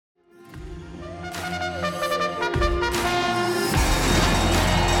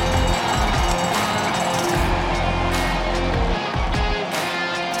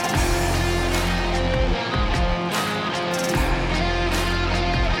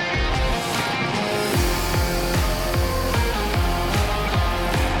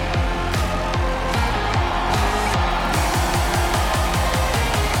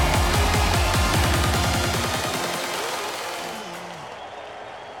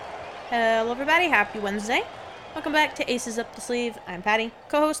Hello, everybody. Happy Wednesday. Welcome back to Aces Up the Sleeve. I'm Patty,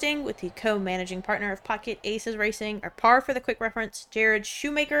 co-hosting with the co-managing partner of Pocket Aces Racing, or par for the quick reference, Jared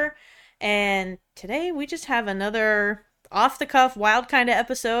Shoemaker. And today we just have another off-the-cuff, wild kind of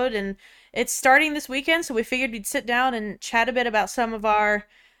episode, and it's starting this weekend, so we figured we'd sit down and chat a bit about some of our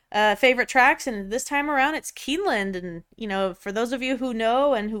favorite tracks. And this time around, it's Keeneland. And for those of you who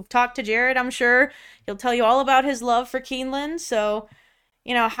know and who've talked to Jared, I'm sure he'll tell you all about his love for Keeneland. So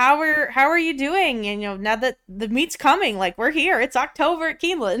how are you doing? And now that the meet's coming, like we're here. It's October at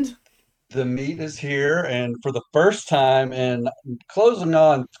Keeneland. The meet is here, and for the first time in closing in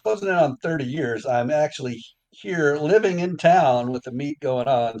on 30 years, I'm actually here living in town with the meet going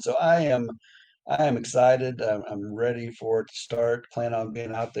on. So I am excited. I'm ready for it to start. Plan on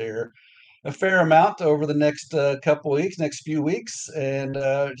being out there a fair amount over the next couple weeks, next few weeks, and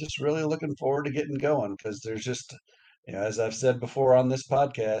just really looking forward to getting going because there's just, as I've said before on this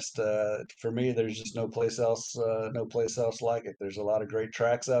podcast, for me, there's just no place else like it. There's a lot of great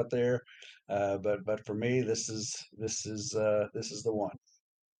tracks out there, but for me, this is the one.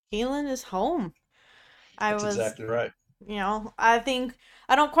 Keeneland is home. I That's was, exactly right. I think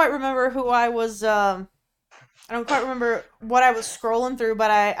I don't quite remember who I was. I don't quite remember what I was scrolling through, but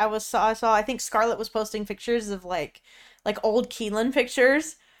I saw I think Scarlett was posting pictures of like old Keeneland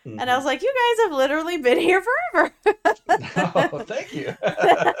pictures, and I Hmm. was like, you guys have literally been here forever. Oh, thank you.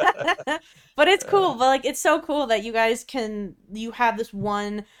 But it's cool. Uh, But like, it's so cool that you have this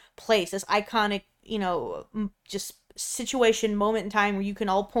one place, this iconic, just situation, moment in time where you can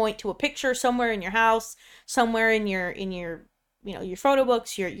all point to a picture somewhere in your house, somewhere in your your photo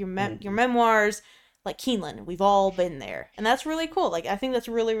books, your mhm. memoirs, like Keeneland. We've all been there, and that's really cool. Like, I think that's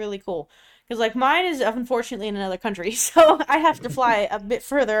really really cool. Because like mine is unfortunately in another country, so I have to fly a bit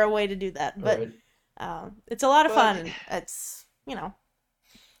further away to do that. But Right. it's a lot of Well, fun, and it's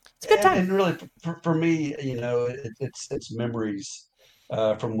a good time. and really for me, it's memories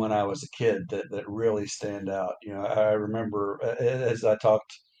from when I was a kid that really stand out. I remember as I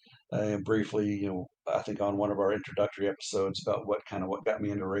talked briefly, I think on one of our introductory episodes about what got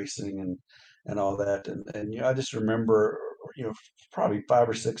me into racing and all that, and I just remember, you know, probably 5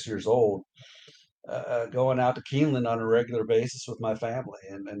 or 6 years old. Going out to Keeneland on a regular basis with my family,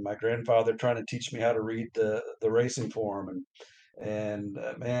 and my grandfather trying to teach me how to read the racing form, and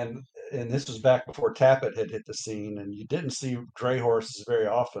man, and this was back before Tappet had hit the scene, and you didn't see gray horses very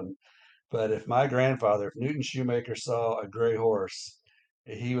often. But if Newton Shoemaker saw a gray horse,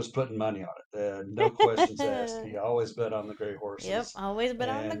 he was putting money on it. No questions asked. He always bet on the gray Yep, horses. always been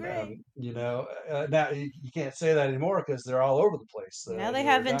on the And gray. now you can't say that anymore because they're all over the place. Now they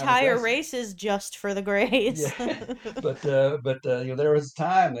They're have a dime a entire dozen. races just for the grays. Yeah, but there was a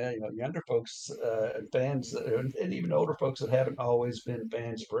time that younger folks and fans and even older folks that haven't always been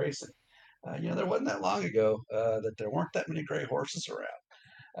fans of racing. There wasn't that long ago that there weren't that many gray horses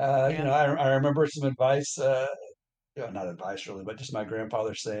around. Yeah. I remember some advice, not advice really, but just my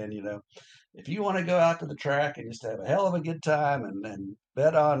grandfather saying, if you want to go out to the track and just have a hell of a good time and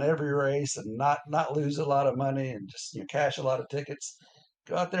bet on every race and not lose a lot of money and just cash a lot of tickets,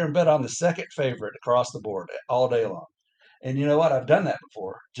 go out there and bet on the second favorite across the board all day long. And you know what? I've done that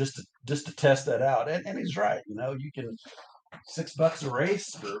before just to test that out. And he's right. You can $6 a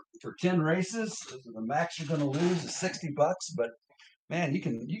race for 10 races. The max you're going to lose is $60, but man, you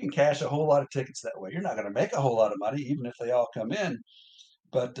can cash a whole lot of tickets that way. You're not going to make a whole lot of money, even if they all come in,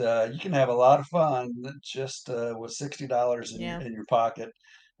 but you can have a lot of fun just with $60 in your Yeah. in your pocket,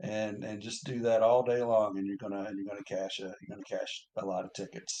 and just do that all day long, and you're gonna cash a lot of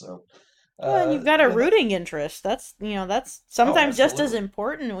tickets. So, Well, and you've got a yeah, that, rooting interest. That's oh, sometimes just as absolutely.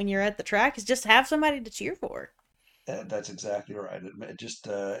 important when you're at the track is just have somebody to cheer for. That's exactly right. It just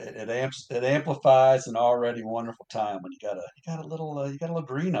it amplifies an already wonderful time when you got a little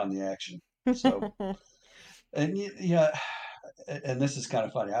green on the action. So, and yeah, and this is kind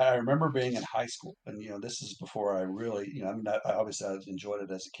of funny. I remember being in high school, and this is before I really, I mean, obviously I enjoyed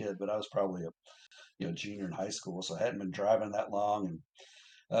it as a kid, but I was probably a junior in high school, so I hadn't been driving that long,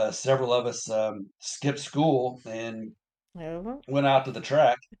 and several of us skipped school and Oh, went out to the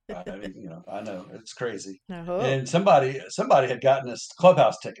track. I mean, I know it's crazy. oh, And somebody had gotten us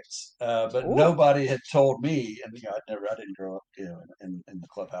clubhouse tickets, but oh. nobody had told me. And I didn't grow up, in the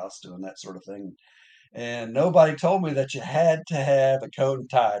clubhouse doing that sort of thing. And nobody told me that you had to have a coat and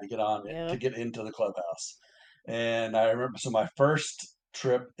tie to get on it to Yeah. get into the clubhouse. And I remember, so my first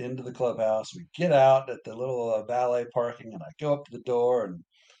trip into the clubhouse, we get out at the little valet parking, and I go up to the door,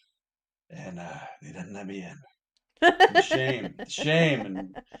 and they didn't let me in. And the shame,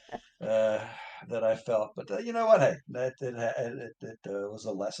 and that I felt. But you know what? Hey, it was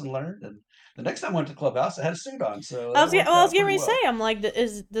a lesson learned. And the next time I went to the clubhouse, I had a suit on, so that worked I was out getting pretty ready to say, well. I'm like,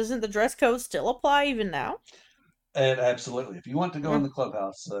 doesn't the dress code still apply even now? And absolutely, if you want to go in Mm. the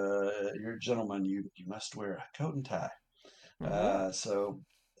clubhouse, you're a gentleman. You must wear a coat and tie. Oh. So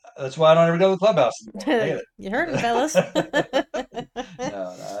that's why I don't ever go to the clubhouse anymore. I hate You heard him, fellas. it.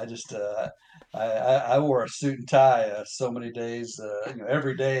 No, I just I wore a suit and tie so many days,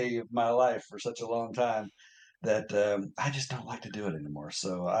 every day of my life for such a long time that I just don't like to do it anymore.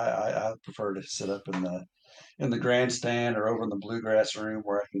 So I prefer to sit up in the grandstand or over in the bluegrass room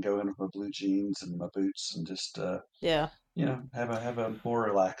where I can go in with my blue jeans and my boots and just Yeah. have a more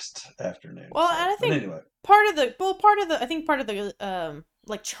relaxed afternoon. Well, and So, I but think anyway, I think part of the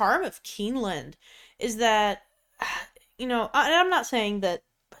like charm of Keeneland is that and I'm not saying that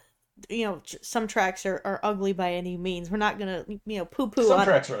some tracks are ugly by any means. We're not gonna poo poo some on.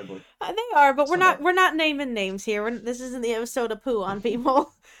 tracks are ugly. They are, but Some are. we're not naming names here. This isn't the episode of poo on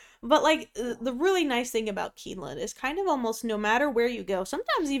people. But like the really nice thing about Keeneland is kind of almost no matter where you go,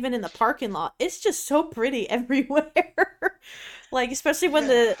 sometimes even in the parking lot, it's just so pretty everywhere. Like especially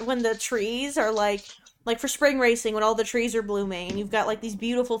Yeah. when the trees are like for spring racing when all the trees are blooming and you've got like these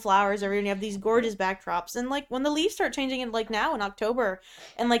beautiful flowers everywhere and you have these gorgeous backdrops and like when the leaves start changing in like now in October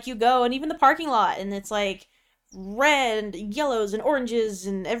and like you go and even the parking lot and it's like red and yellows and oranges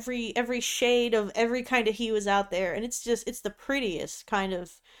and every shade of every kind of hue is out there and it's the prettiest kind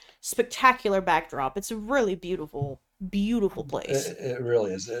of spectacular backdrop. It's a really beautiful place. It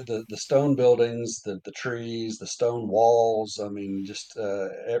really is. The stone buildings, the trees, the stone walls. I mean, just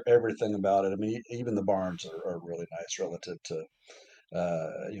everything about it. I mean, even the barns are really nice relative to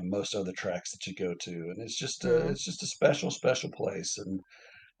most other tracks that you go to, and Mm. it's just a special place. And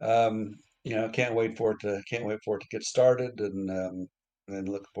can't wait for it to get started, and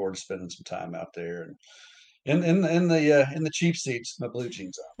looking forward to spending some time out there and in the cheap seats, my blue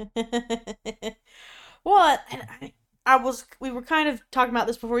jeans Well, and I was we were kind of talking about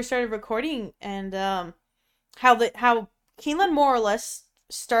this before we started recording, and how Keeneland more or less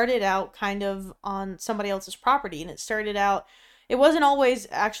started out kind of on somebody else's property, and it started out. It wasn't always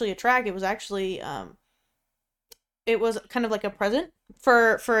actually a track. It was kind of like a present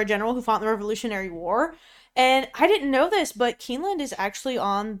for a general who fought in the Revolutionary War. And I didn't know this, but Keeneland is actually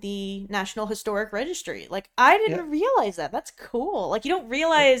on the National Historic Registry. Like I on. didn't realize that. That's cool. Like you don't Yeah.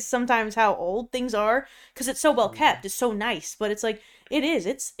 realize sometimes how old things are because it's so well Mhm. kept. It's so nice, but it's like it is.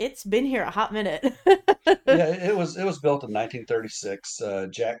 It's been here a hot minute. Yeah, it was built in 1936.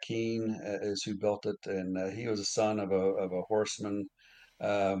 Jack Keene is who built it, and he was a son of a horseman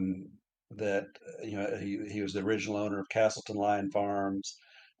um, that he was the original owner of Castleton Lion Farms,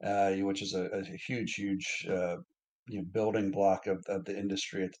 which is a huge building block of the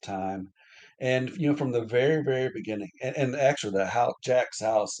industry at the time. And from the very beginning, and actually the house Jack's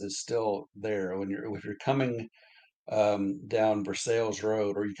house is still there when you're if you're coming down Versailles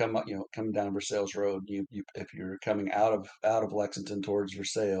Road, or you come down Versailles Road. You if you're coming out of Lexington towards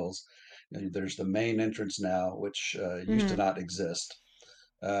Versailles, there's the main entrance now, which used to Mhm. not exist,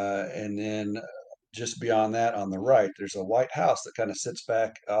 and then just beyond that, on the right, there's a white house that kind of sits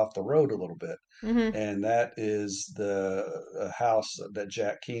back off the road a little bit, Mhm. and that is the house that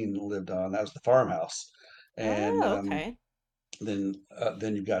Jack Keene lived on. That was the farmhouse, and Oh, okay. then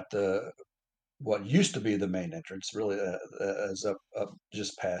you've got the what used to be the main entrance really is up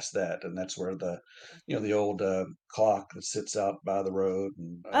just past that, and that's where the old clock that sits out by the road,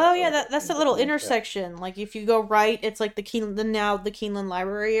 and Oh yeah, that's a that little yeah, intersection. Like if you go right, it's like the Keeneland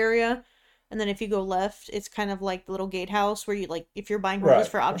Library area, and then if you go left, it's kind of like the little gatehouse where you like if you're buying horses right,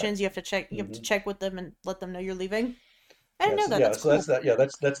 for right. auctions, you have to Hmm. check with them and let them know you're leaving. I didn't know Yes, that. yeah. That's So that's cool. that. Yeah,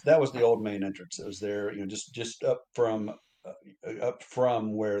 that was the old main entrance. It was there, just up from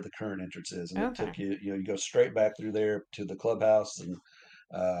where the current entrance is, and it took Okay. you go straight back through there to the clubhouse and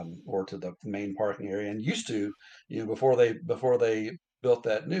or to the main parking area. And used to, before they built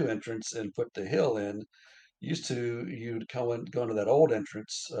that new entrance and put the hill in, used to you'd go into that old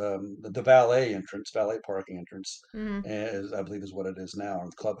entrance, the valet entrance, valet parking entrance, Mhm. as I believe is what it is now, or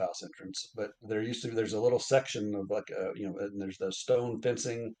the clubhouse entrance. But there's a little section of like and there's the stone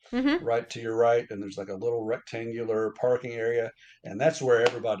fencing Mhm. right to your right, and there's like a little rectangular parking area, and that's where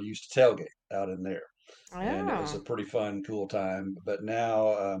everybody used to tailgate out in there. And it was a Oh. pretty fun, cool time. But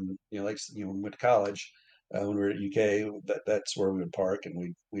now, when we went to college, when we were at UK, that's where we would park,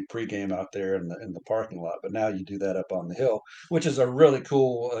 and we pregame out there in the parking lot. But now you do that up on the hill, which is a really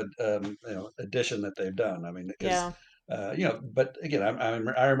cool addition that they've done. I mean, because Yeah. but again,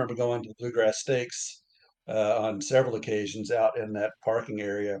 I remember going to the Bluegrass Stakes on several occasions out in that parking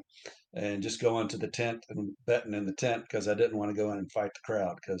area, and just going to the tent and betting in the tent because I didn't want to go in and fight the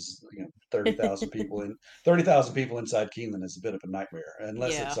crowd because 30,000 people inside Keeneland is a bit of a nightmare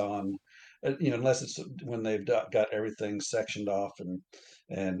unless Yeah. it's on, unless it's when they've got everything sectioned off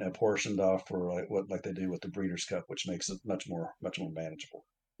and portioned off for like they do with the Breeders' Cup, which makes it much more manageable.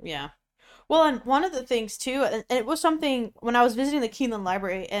 Yeah. Well, and one of the things too, and it was something when I was visiting the Keeneland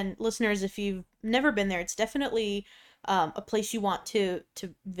Library, and listeners, if you've never been there, it's definitely a place you want to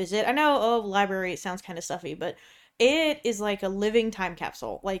visit. I know, oh, library, it sounds kind of stuffy, but it is like a living time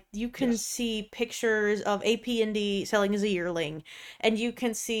capsule. Like you can Yes. see pictures of AP&D selling as a yearling, and you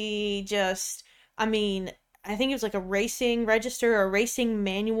can see just, I mean, I think it was like a racing register or a racing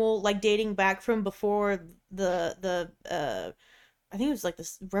manual, like dating back from before the I think it was like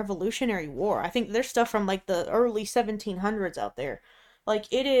this Revolutionary War. I think there's stuff from like the early 1700s out there. Like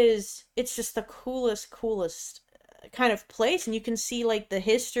it's just the coolest kind of place, and you can see like the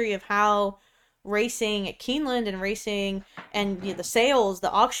history of how racing at Keeneland and racing and the sales,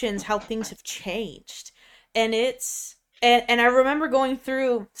 the auctions, how things have changed. And and I remember going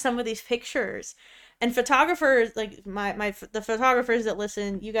through some of these pictures, and photographers like the photographers that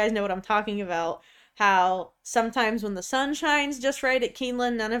listen, you guys know what I'm talking about, how sometimes when the sun shines just right at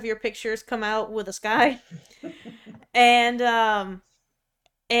Keeneland, none of your pictures come out with a sky. And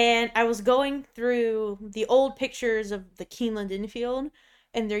I was going through the old pictures of the Keeneland infield,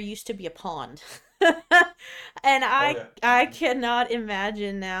 and there used to be a pond. And Oh I yeah. I cannot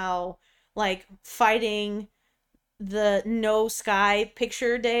imagine now like fighting the no sky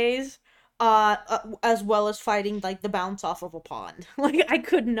picture days as well as fighting like the bounce off of a pond. Like I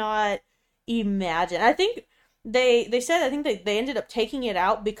could not imagine. I think they said, I think they ended up taking it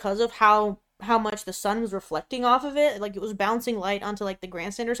out because of how much the sun was reflecting off of it. Like it was bouncing light onto like the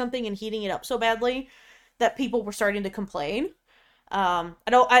grandstand or something and heating it up so badly that people were starting to complain. I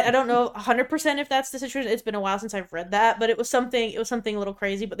don't know 100% if that's the situation. It's been a while since I've read that, but it was something a little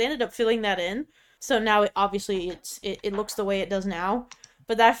crazy, but they ended up filling that in. So now obviously it looks the way it does now.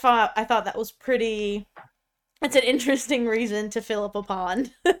 But I thought that was pretty, it's an interesting reason to fill up a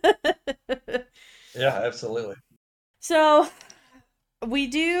pond. Yeah, absolutely. So we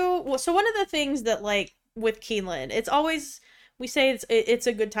do well, so one of the things that like with Keeneland, it's always, we say it's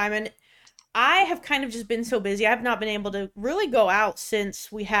a good time, and I have kind of just been so busy. I've not been able to really go out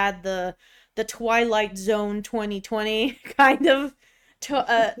since we had the Twilight Zone 2020 kind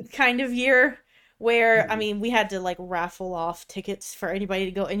of year where I Hmm. mean we had to like raffle off tickets for anybody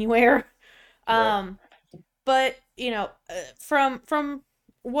to go anywhere. Right. Um, but from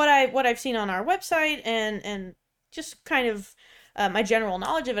what I've seen on our website and just kind of my general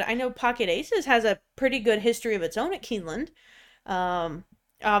knowledge of it, I know Pocket Aces has a pretty good history of its own at Keeneland. Um,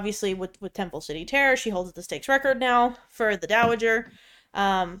 Obviously with Temple City Terror, she holds the stakes record now for the Dowager.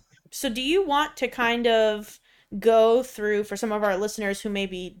 Um, so do you want to kind of go through for some of our listeners who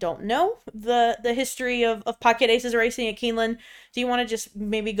maybe don't know the history of Pocket Aces racing at Keeneland? Do you want to just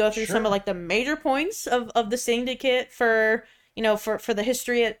maybe go through some of Sure. like the major points of the syndicate for for the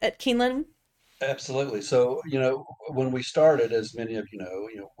history at Keeneland? Absolutely. So, when we started, as many of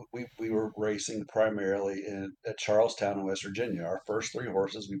we were racing primarily at Charlestown in West Virginia. Our first three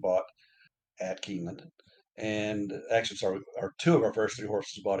horses we bought at Keeneland. And actually, sorry, our two of our first three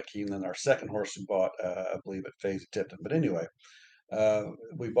horses we bought at Keeneland. Our second horse we bought, I believe, at Fayetteville Tipton. But anyway, uh,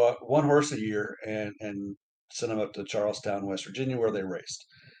 we bought one horse a year and sent them up to Charlestown, West Virginia, where they raced.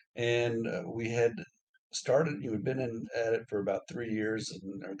 And we had started, we'd been in at it for about 3 years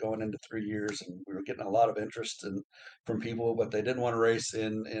and are going into 3 years, and we were getting a lot of interest from people, but they didn't want to race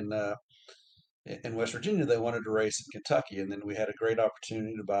in West Virginia. They wanted to race in Kentucky, and then we had a great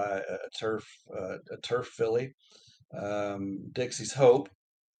opportunity to buy a turf filly, Dixie's Hope,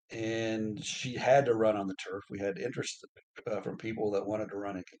 and she had to run on the turf. We had interest from people that wanted to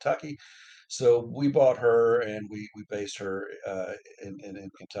run in Kentucky, so we bought her and we based her in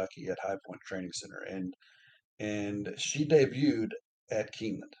Kentucky at High Point Training Center, and she debuted at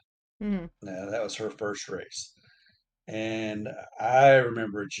Keeneland. Mm-hmm. Now that was her first race, and I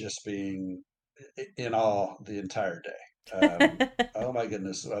remember just being in awe the entire day. Oh my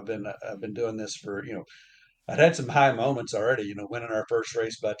goodness, I've been doing this for I'd had some high moments already, winning our first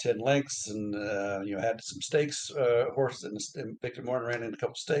race by 10 lengths and, had some stakes horses in Victor Morton ran in a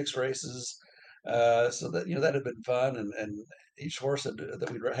couple stakes races. So that had been fun. And each horse that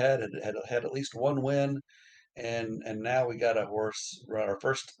we had at least one win. And now we got a horse, our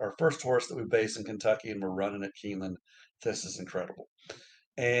first horse that we based in Kentucky and we're running at Keeneland. This is incredible.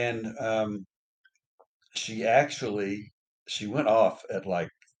 And she actually, she went off at like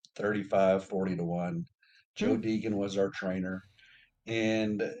 35, 40 to 1. Joe Deegan was our trainer,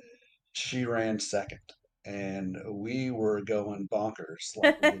 and she ran second, and we were going bonkers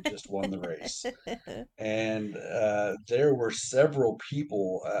like we had just won the race. And there were several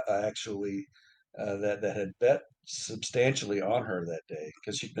people actually that had bet substantially on her that day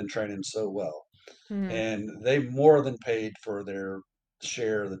because she'd been training so well, Mhm. and they more than paid for their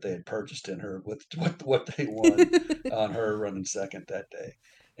share that they had purchased in her with what they won on her running second that day.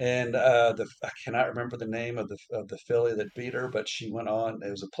 And I cannot remember the name of the filly that beat her, but she went on.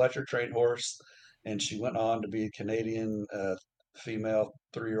 It was a Pletcher trained horse, and she went on to be a Canadian female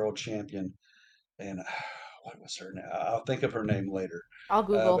 3-year-old champion. And what was her name? I'll think of her name later. I'll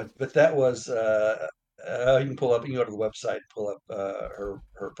Google. But that was you can pull up. You can go to the website and pull up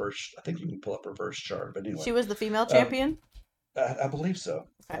her first. I think you can pull up her first chart. But anyway, She was the female um, champion? I believe so.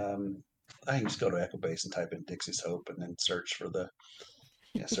 Okay. I can just go to Equibase and type in Dixie's Hope and then search for the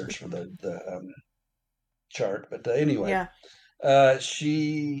search for the chart. But anyway, Yeah.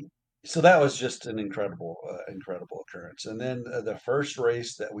 she. So that was just an incredible occurrence. And then the first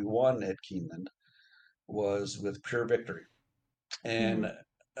race that we won at Keeneland was with Pure Victory, and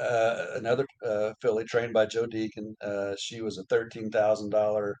Mhm. another filly trained by Joe Deacon. She was a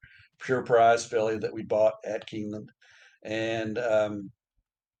 $13,000 pure prize filly that we bought at Keeneland, and I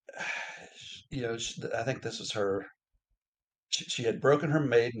think this was her. She had broken her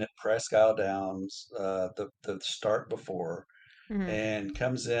maiden at Presque Isle Downs the start before, Mhm. and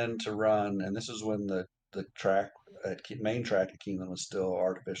comes in to run. And this is when the track main track at Keeneland was still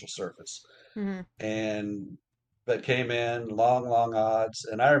artificial surface, Mhm. and but came in long odds.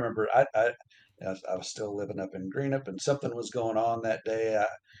 And I remember I was still living up in Greenup, and something was going on that day.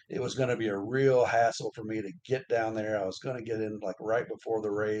 It was going to be a real hassle for me to get down there. I was going to get in like right before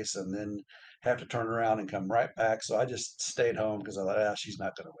the race, and then have to turn around and come right back. So I just stayed home because I thought, she's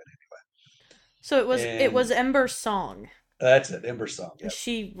not going to So it was win. it And was Ember's song. that's it, Ember Song. Yep.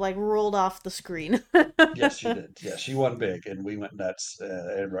 She like rolled off the screen. Yes, she did. Yeah, she won big, and we went nuts.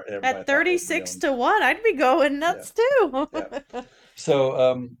 Everybody At thought that we 36 owned. to 1, I'd be going Yeah, nuts too. yeah.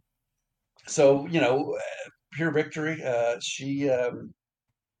 So, so Pure Victory. She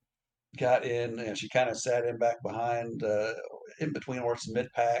got in, and she kind of sat in back behind, in between horse and mid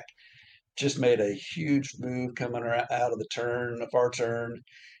pack. Just made a huge move coming out of the turn, the far turn,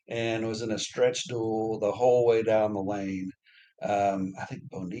 and was in a stretch duel the whole way down the lane. I think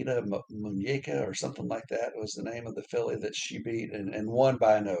Bonita Muñeca or something like that was the name of the filly that she beat, and won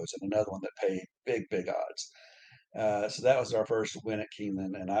by a nose, and another one that paid big odds. So that was our first win at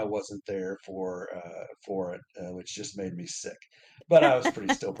Keeneland, and I wasn't there for it, which just made me sick. But I was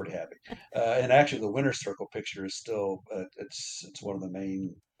still pretty happy. And actually, the winner's circle picture is still it's one of the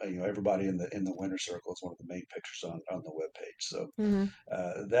main. Everybody in the winner's circle is one of the main pictures on the webpage. So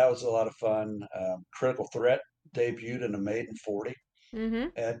Mhm. that was a lot of fun. Critical Threat debuted in a maiden 40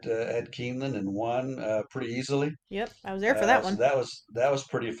 Mhm. at Keeneland and won pretty easily. Yep, I was there for that So one. that was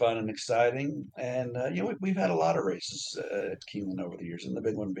pretty fun and exciting. And we've had a lot of races at Keeneland over the years, and the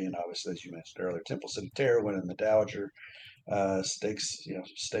big one being obviously, as you mentioned earlier, Temple City Terror winning the Dowager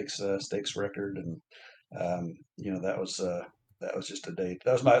stakes record, and that was just a date.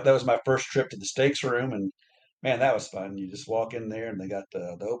 That was my first trip to the stakes room, and man, that was fun. You just walk in there, and they got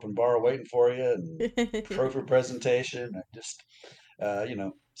the open bar waiting for you, and trophy presentation, and just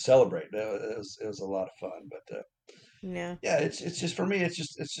celebrate. It was a lot of fun, but. Yeah. Yeah, it's just for me. It's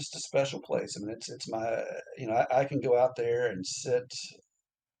just a special place. I mean, it's my I can go out there and sit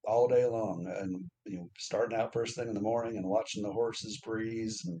all day long, and starting out first thing in the morning and watching the horses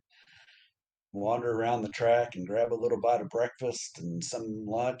breeze and wander around the track and grab a little bite of breakfast and some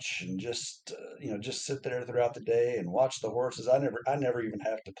lunch and just sit there throughout the day and watch the horses. I never even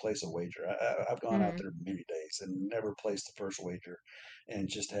have to place a wager. I've gone out Mhm. there many days and never placed the first wager, and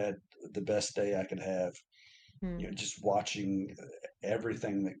just had the best day I could have, Mhm. just watching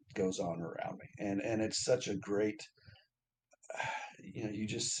everything that goes on around me. And it's such a great, you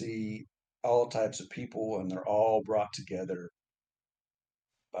just see all types of people, and they're all brought together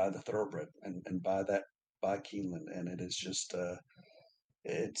by the thoroughbred, and by Keeneland. And it is just,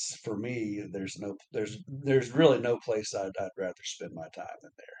 it's for me, there's really no place I'd rather spend my time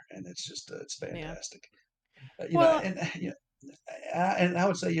than there. And it's Yeah. fantastic. Well, And and I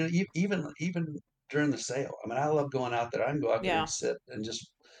would say, even during the sale. I mean, I love going out there. I can go out there and yeah.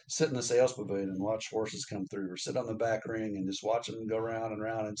 sit in the sales pavilion and watch horses come through, or sit on the back ring and just watch them go round and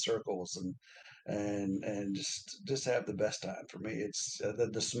round in circles, and just have the best time. For me, it's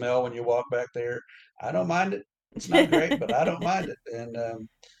the smell when you walk back there. I don't mind it. It's not great, but I don't mind it. And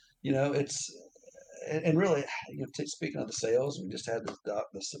it's and really, speaking of the sales, we just had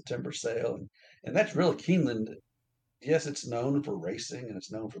the September sale, and that's really Keeneland. yes, it's known for racing, and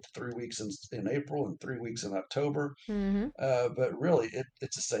it's known for 3 weeks in April and 3 weeks in October. Mm-hmm. But really,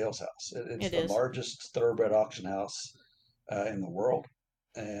 it's a sales house. It's It the is. largest thoroughbred auction house in the world.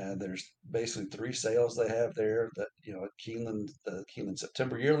 And there's basically three sales they have there. That at Keeneland, the Keeneland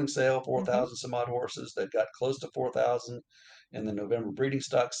September yearling sale, Mm-hmm. 4,000 some odd horses. They've got close to 4,000 in the November breeding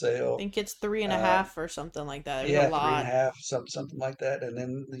stock I sale. think it's three and a Um, half or something like that. There's a yeah, three and a lot. half, something like that. And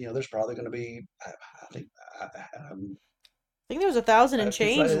then there's probably going to be, I think, I, I think there was 1,000 and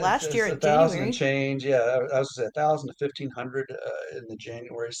change last year it's at 1,000 and January. change. Yeah, I was gonna say 1,000 to 1,500 in the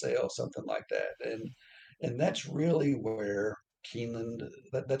January sale, something like that. And that's really where Keeneland.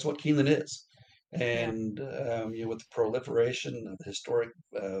 That's what Keeneland is. Yeah. And with the proliferation of the historic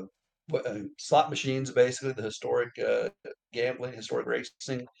slot machines, basically the historic gambling, historic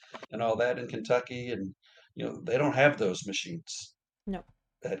racing, and all that in Kentucky, and they don't have those machines No.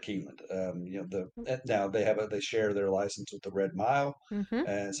 at Keeneland. Now they share their license with the Red Mile, Mm-hmm.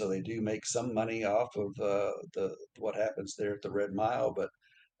 and so they do make some money off of the what happens there at the Red Mile. But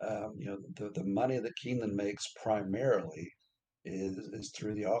the money that Keeneland makes primarily is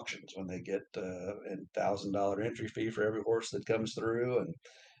through the auctions when they get $1,000 entry fee for every horse that comes through,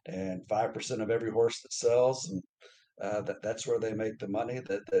 and 5% of every horse that sells, and that's where they make the money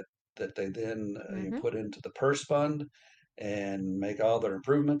that they then Mm-hmm. put into the purse fund and make all their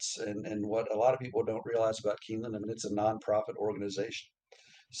improvements. And what a lot of people don't realize about Keeneland, I mean, it's a nonprofit organization.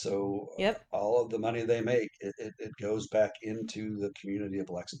 So Yep. all of the money they make, it goes back into the community of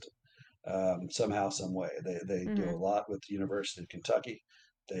Lexington somehow, some way. They do Mm-hmm. a lot with the University of Kentucky.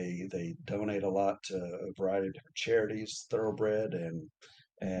 They donate a lot to a variety of different charities, thoroughbred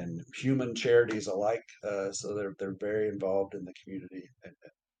Mm-hmm. and human charities alike. So they're very involved in the community. And,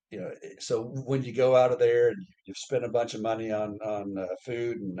 so when you go out of there and you've spent a bunch of money on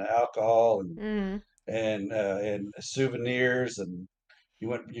food and alcohol Mm-hmm. and souvenirs, and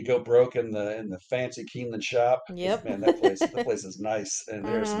you go broke in the fancy Keeneland shop, because Yep. man, the place is nice, and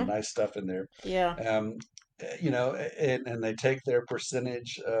there's some Mm-hmm. nice stuff in there. Yeah. um, and they take their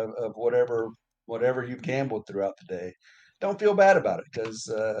percentage of whatever you've gambled throughout the day. Don't feel bad about it, because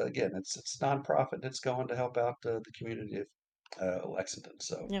again, it's nonprofit. It's going to help out the community of Lexington.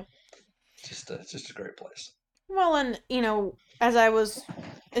 So Yep. it's just a great place. Well, and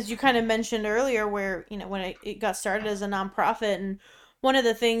as you kind of mentioned earlier, where when it got started as a nonprofit, and one of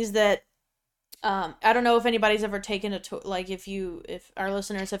the things that I don't know if anybody's ever taken a tour, like if our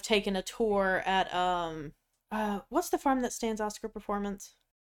listeners have taken a tour at what's the farm that stands Oscar Performance?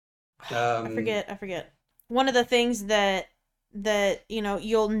 I Um, forget. I forget. One of the things that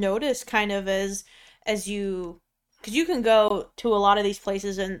you'll notice kind of as you because you can go to a lot of these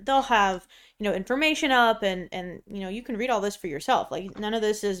places and they'll have information up and you can read all this for yourself. Like none of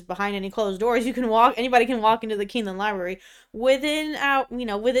this is behind any closed doors. You can walk. Anybody can walk into the Keeneland Library within out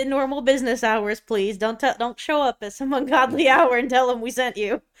within normal business hours. Please don't show up at some ungodly hour and tell them we sent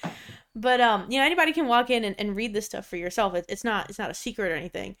you. But anybody can walk in and read this stuff for yourself. It's not a secret or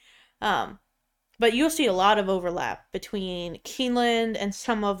anything. Um, but you'll see a lot of overlap between Keeneland and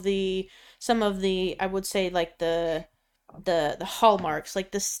some of the I would say like the hallmarks,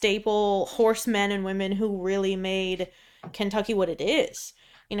 like the staple horsemen and women who really made Kentucky what it is.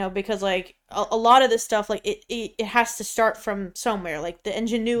 Because like a lot of this stuff, like it has to start from somewhere. Like the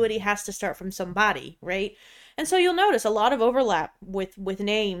ingenuity has to start from somebody, right? And so you'll notice a lot of overlap with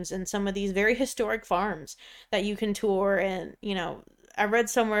names and some of these very historic farms that you can tour. And I read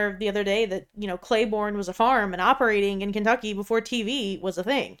somewhere the other day that Claiborne was a farm and operating in Kentucky before TV was a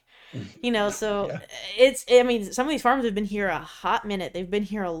thing. So yeah, I mean, some of these farms have been here a hot minute. They've been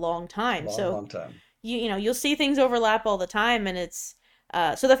here a long time. long, So long time. you'll see things overlap all the time, and it's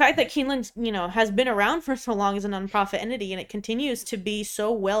so the fact that Keeneland has been around for so long as a nonprofit entity and it continues to be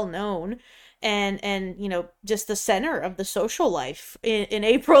so well known, and just the center of the social life in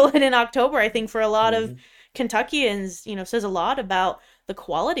April and in October, I think for a lot of Hmm. Kentuckians, says a lot about the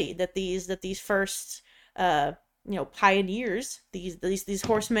quality that these first pioneers, these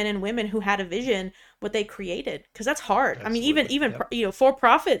horsemen and women who had a vision, what they created, because that's hard. I mean, even Absolutely. even Yep. for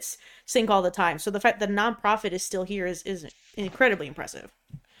profits sink all the time. So the fact that nonprofit is still here is incredibly impressive.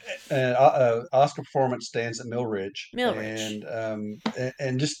 And Oscar Performance stands at Mill Ridge, Mill Ridge.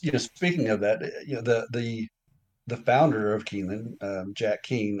 and just speaking of that, the founder of Keeneland, Jack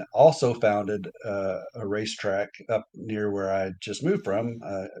Keene, also founded a racetrack up near where I just moved from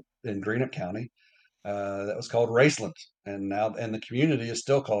in Greenup County. That was called Raceland, and the community is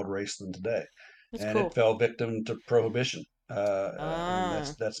still called Raceland today. That's And it cool. fell victim to prohibition, and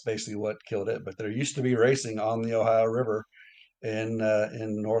that's Ah. that's basically what killed it. But there used to be racing on the Ohio River in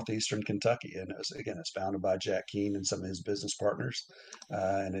northeastern Kentucky, and it's founded by Jack Keene and some of his business partners,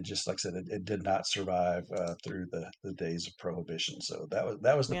 and it just like I said, it did not survive through the days of Prohibition. So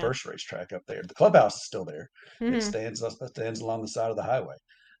that was the Yeah. first racetrack up there. The clubhouse is still there. It Hmm. stands along the side of the highway.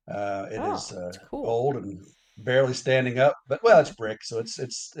 It is Oh, it's cool. old and barely standing up, but well, it's brick, so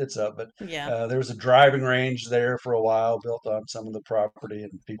it's up. But Yeah. there was a driving range there for a while, built on some of the property,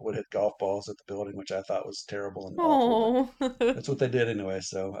 and people would hit golf balls at the building, which I thought was terrible and awful. But Oh. that's what they did anyway.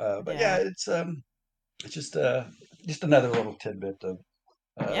 So, but yeah, Yeah. it's just another little tidbit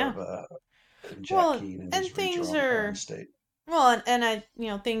Yeah. of Jack Well, Keane and and his reach things around the are state. well, and I,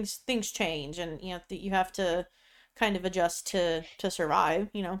 things change, and you have to kind of adjust to survive.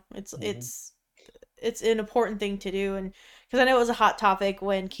 It's Hmm. it's an important thing to do, and because I know it was a hot topic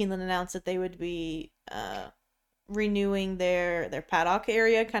when Keeneland announced that they would be renewing their paddock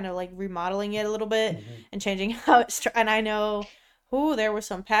area, kind of like remodeling it a little bit Hmm. and changing how and I know, there were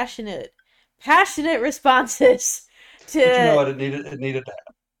some passionate responses But you know to what? It needed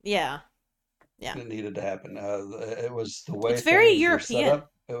yeah, yeah. it needed to happen. It was the way It's very things were set European.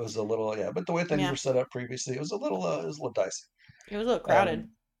 up. It was a little, yeah, but the way things Yeah, were set up previously, it was a little dicey. it was a little crowded. Um,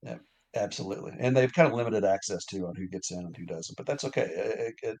 yeah, absolutely, and they've kind of limited access to on who gets in and who doesn't. But that's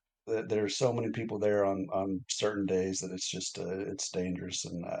okay. There's so many people there on certain days that it's dangerous,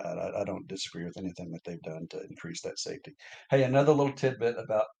 and I don't disagree with anything that they've done to increase that safety. Hey, another little tidbit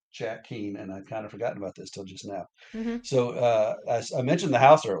about Jack Keane, and I'd kind of forgotten about this till just now. Mhm. So as I mentioned the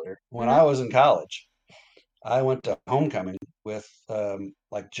house earlier. When I Mhm. was in college, I went to homecoming with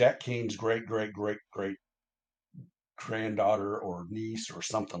like Jack Keane's great great great great granddaughter or niece or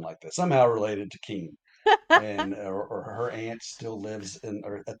something like that, somehow related to Keene, and or her aunt still lives in,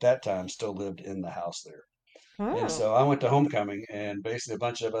 or at that time still lived in the house there. And Oh. so I went to homecoming, and basically a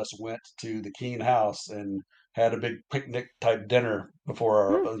bunch of us went to the Keene house and had a big picnic type dinner before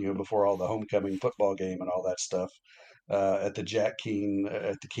Hmm. our, before all the homecoming football game and all that stuff at the Jack Keene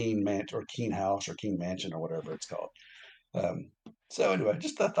at the Keene or Keene house or Keene mansion or whatever it's called. Um, so anyway,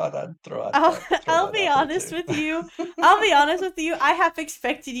 just I thought I'd throw out I'll that throw I'll that be out there honest too. with you. I'll be honest with you. I half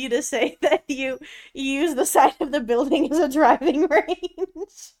expected you to say that you use the side of the building as a driving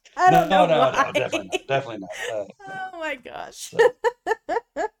range. I don't No, know no, why. no, definitely not, definitely not. No. Oh my gosh. So,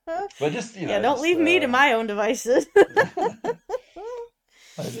 but just Yeah, don't just leave me to my own devices.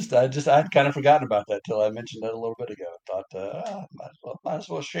 I'd kind of forgotten about that till I mentioned it a little bit ago. I thought, might as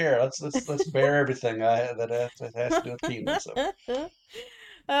well share. Let's bear everything that has to do with Keeneland. So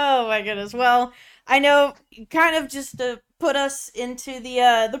Oh my goodness. Well, I know kind of just to put us into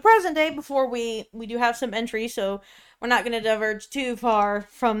the present day before we do have some entries, so we're not going to diverge too far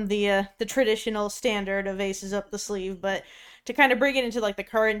from the traditional standard of aces up the sleeve, but to kind of bring it into like the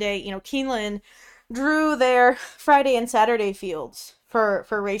current day, Keeneland drew their Friday and Saturday fields for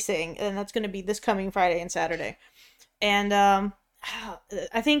racing, and that's going to be this coming Friday and Saturday. And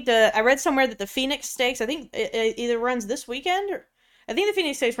I think I read somewhere that the Phoenix Stakes, I think it either runs this weekend, or I think the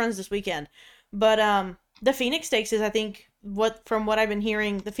Phoenix Stakes runs this weekend. But the Phoenix Stakes is, I think, from what I've been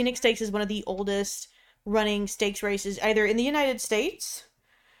hearing, the Phoenix Stakes is one of the oldest running stakes races either in the United States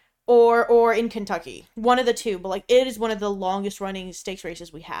or in Kentucky. One of the two, but like it is one of the longest running stakes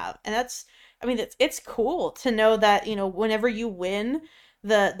races we have. And that's, I mean, it's cool to know that, whenever you win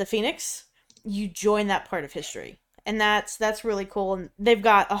the Phoenix, you join that part of history. And that's really cool. And they've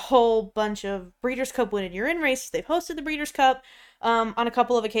got a whole bunch of Breeders' Cup win and you're in races. They've hosted the Breeders' Cup on a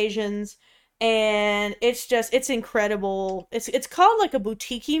couple of occasions. And it's incredible. It's called like a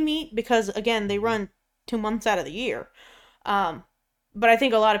boutique meet because again, they mhm. run 2 months out of the year. Um, but I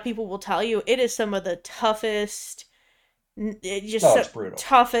think a lot of people will tell you it is some of the toughest, just No, so, it's brutal.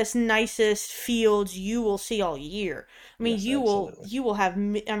 toughest, nicest fields you will see all year. I mean, Yes, you will absolutely. you will have.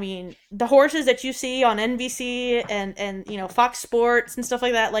 I mean, the horses that you see on NBC and Fox Sports and stuff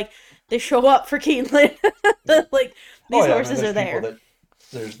like that, like they show up for Keeneland. Yeah. Like Oh these yeah, I mean, horses there's are people there. that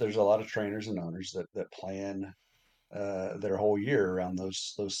there's a lot of trainers and owners that plan their whole year around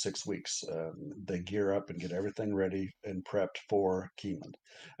those 6 weeks. They gear up and get everything ready and prepped for Keeneland.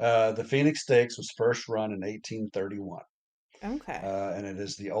 The Phoenix Stakes was first run in 1831, Okay. and it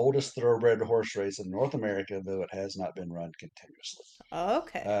is the oldest thoroughbred horse race in North America, though it has not been run continuously.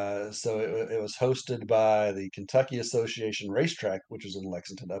 Okay. So it was hosted by the Kentucky Association Racetrack, which was in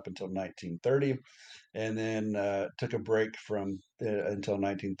Lexington up until 1930, and then took a break from until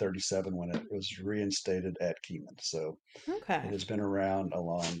 1937 when it was reinstated at Keeneland. So it Okay. has been around a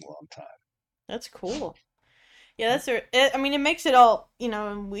long, long time. That's cool. Yeah, I mean, it makes it all.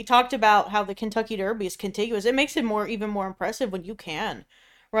 We talked about how the Kentucky Derby is contiguous. It makes it even more impressive when you can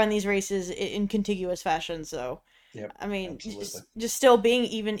run these races in contiguous fashion. So, Yep. I mean, Absolutely. just still being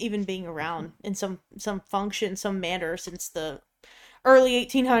even being around in some function, some manner since the early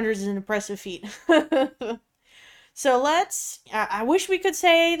 1800s is an impressive feat. So I wish we could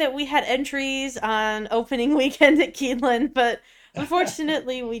say that we had entries on opening weekend at Keeneland, but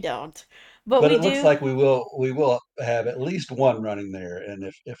unfortunately we don't. But But we it looks do, like we will have at least one running there, and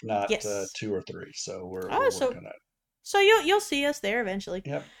if not yes. two or three. So we're Oh, working on it. so you'll see us there eventually.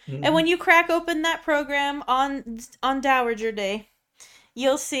 Yep. And Hmm. when you crack open that program on Dowager Day,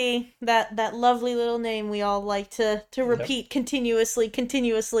 you'll see that lovely little name we all like to Yep. repeat continuously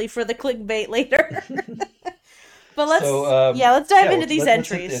for the clickbait later. But So let's dive yeah, into these let's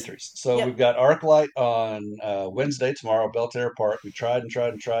hit the entries. entries. So Yep. we've got ArcLight on Wednesday tomorrow, Belterra Park. We tried and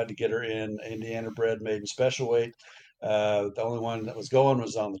tried and tried to get her in Indiana bred maiden special weight. The only one that was going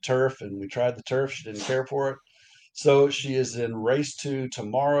was on the turf, and we tried the turf. She didn't care for it. So she is in race two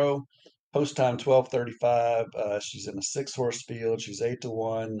tomorrow. Post time 12:35. She's in a 6 horse field. She's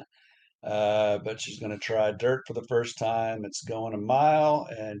 8-1. But she's going to try dirt for the first time. It's going a mile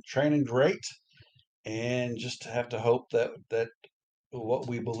and training great, and just have to hope that what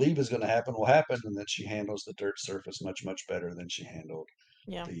we believe is going to happen will happen, and that she handles the dirt surface much better than she handled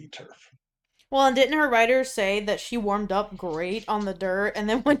Yeah. the turf. Well, and didn't her writer say that she warmed up great on the dirt, and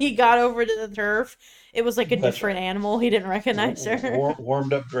then when he got over to the turf, it was like a That's different right. animal. He didn't recognize her.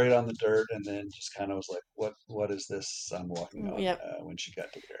 Warmed up great on the dirt, and then just kind of was like, what is this I'm walking on, Yep. when she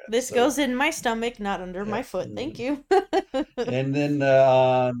got to the grass. This So goes in my stomach, not under my yep. foot. Thank Mhm. you. And then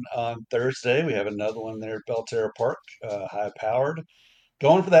on Thursday we have another one there at Belterra Park, high powered.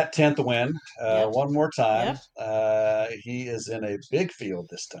 Going for that 10th win, Yep. one more time. Yep. He is in a big field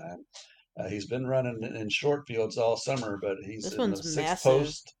this time. He's been running in short fields all summer, but he's This in one's the sixth massive.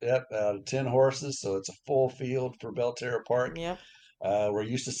 post. Yep, out of 10 horses, so it's a full field for Belterra Park. Yep. We're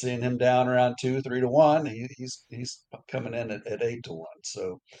used to seeing him down around 2, 3 to 1. He's coming in at 8-1.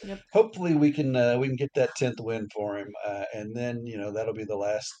 So Yep. hopefully we can get that 10th win for him, and then that'll be the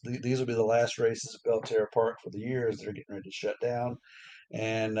last. These will be the last races at Belterra Park for the year as they're getting ready to shut down.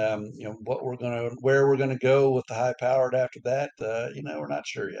 And where we're gonna go with the high powered after that, we're not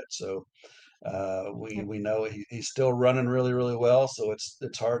sure yet. So we Yep. we know he's still running really well. So it's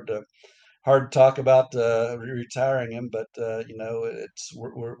hard to talk about retiring him, but it's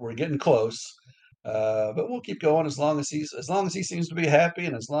we're getting close. But we'll keep going as long as he seems to be happy,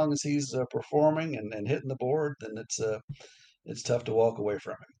 and as long as he's performing and hitting the board, then it's tough to walk away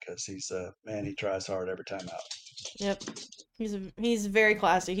from him, because he's man, he tries hard every time out. Yep. He's very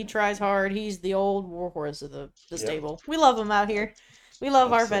classy. He tries hard. He's the old warhorse of the Yep, stable. We love him out here. We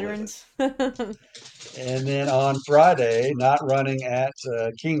love our absolutely. veterans. And then on Friday, not running at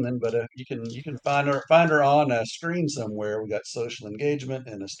Keeneland, but you can find her on a screen somewhere. We got social engagement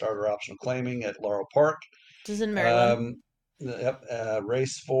and a starter optional claiming at Laurel Park. This is in Maryland. Um, yep,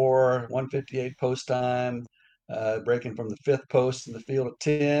 race 4, 1:58 post time, breaking from the fifth post in the field of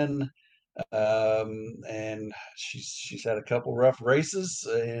 10. And she's had a couple rough races,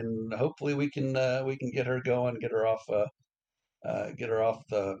 and hopefully we can get her going, get her off the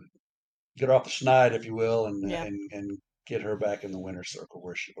schneid, if you will, Yeah. and get her back in the winner's circle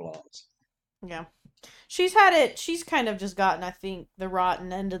where she belongs. Yeah. She's had it. She's kind of just gotten, I think, the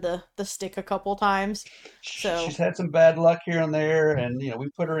rotten end of the stick a couple times. She's So, had some bad luck here and there, and we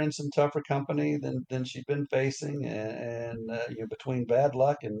put her in some tougher company than she's been facing, and between bad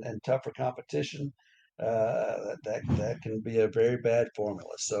luck and tougher competition, that can be a very bad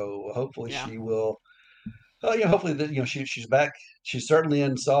formula. So hopefully yeah. she will. Hopefully that she's back. She's certainly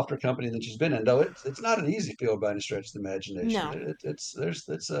in softer company than she's been in. Though it's not an easy field by any stretch of the imagination. No.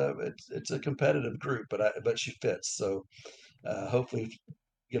 It's a competitive group, but she fits. So hopefully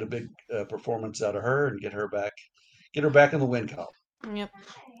get a big performance out of her and get her back in the win column. Yep.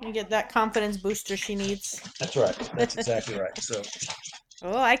 You get that confidence booster she needs. That's right. That's exactly right. So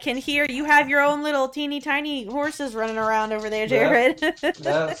Oh, I can hear you have your own little teeny tiny horses running around over there, yeah, Jared.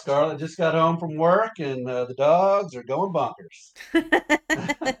 yeah. Scarlett just got home from work, and the dogs are going bonkers.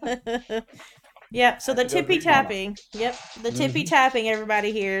 Yep, so Have the to go tippy greet mama. tapping. Yep, the tippy Hmm. tapping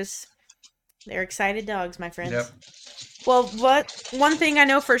everybody hears. They're excited dogs, my Yep. friends. Well, what one thing I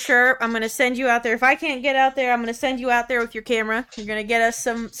know for sure, I'm gonna send you out there. If I can't get out there, I'm gonna send you out there with your camera. You're gonna get us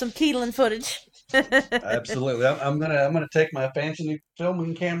some Keeneland footage. Absolutely. I'm gonna take my fancy new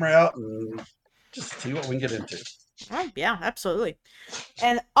filming camera out and just see what we can get into. Oh yeah, absolutely.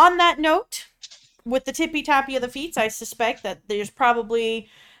 And on that note, with the tippy tappy of the feet, I suspect that there's probably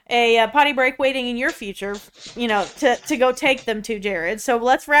a potty break waiting in your future, to go take them to Jared. So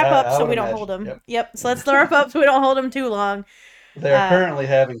let's wrap up I so would we don't hold imagine. them. Yep. Yep. So let's wrap up so we don't hold them too long. They are Uh, currently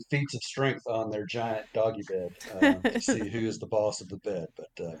having feats of strength on their giant doggy bed to see who is the boss of the bed.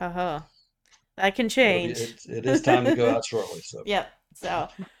 But uh-huh. That can it'll be change. it is time to go out shortly. So Yep. So,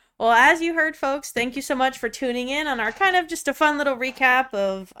 well, as you heard, folks, thank you so much for tuning in on our kind of just a fun little recap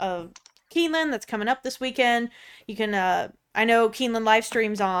of Keeneland that's coming up this weekend. You can, I know Keeneland live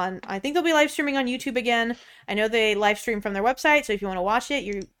streams on, I think they'll be live streaming on YouTube again. I know they live stream from their website, so if you want to watch it,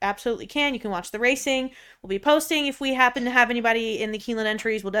 you absolutely can. You can watch the racing. We'll be posting if we happen to have anybody in the Keeneland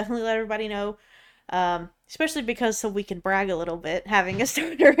entries. We'll definitely let everybody know. Especially because so we can brag a little bit having a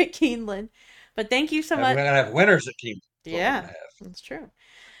starter at Keeneland. But thank you so and we're much. gonna have winners at King. That's what we're Yeah, gonna have. that's true.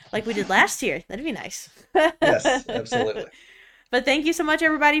 Like we did last year. That'd be nice. Yes, absolutely. But thank you so much,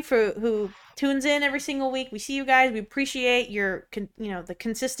 everybody, for who tunes in every single week. We see you guys. We appreciate your, the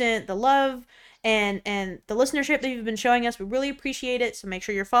consistent, the love, and the listenership that you've been showing us. We really appreciate it. So make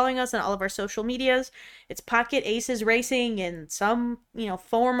sure you're following us on all of our social medias. It's Pocket Aces Racing in some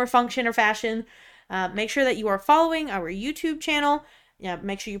form or function or fashion. Make sure that you are following our YouTube channel. Yeah,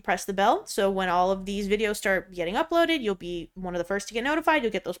 make sure you press the bell so when all of these videos start getting uploaded, you'll be one of the first to get notified.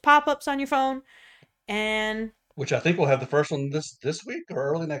 You'll get those pop-ups on your phone. And Which I think we'll have the first one this week or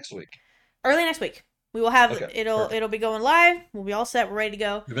early next week. early next week, we will have Okay, it'll perfect. it'll be going live. We'll be all set. We're ready to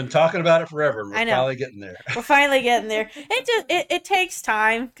go. We've been talking about it forever, and we're I know. finally getting there. We're finally getting there. It takes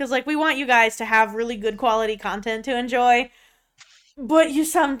time because like we want you guys to have really good quality content to enjoy. But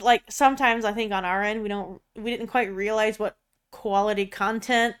sometimes I think on our end we didn't quite realize what quality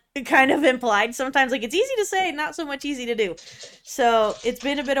content kind of implied. Sometimes like it's easy to say, not so much easy to do. So it's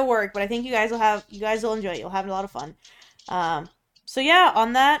been a bit of work, but I think you guys will enjoy it. You'll have a lot of fun. So yeah,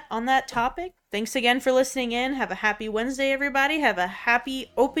 on that topic, thanks again for listening in. Have a happy Wednesday, everybody. Have a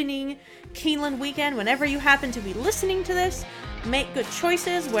happy opening Keeneland weekend whenever you happen to be listening to this. Make good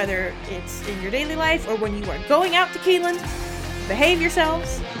choices, whether it's in your daily life or when you are going out to Keeneland. Behave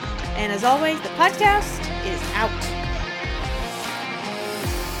yourselves. And as always, the podcast is out.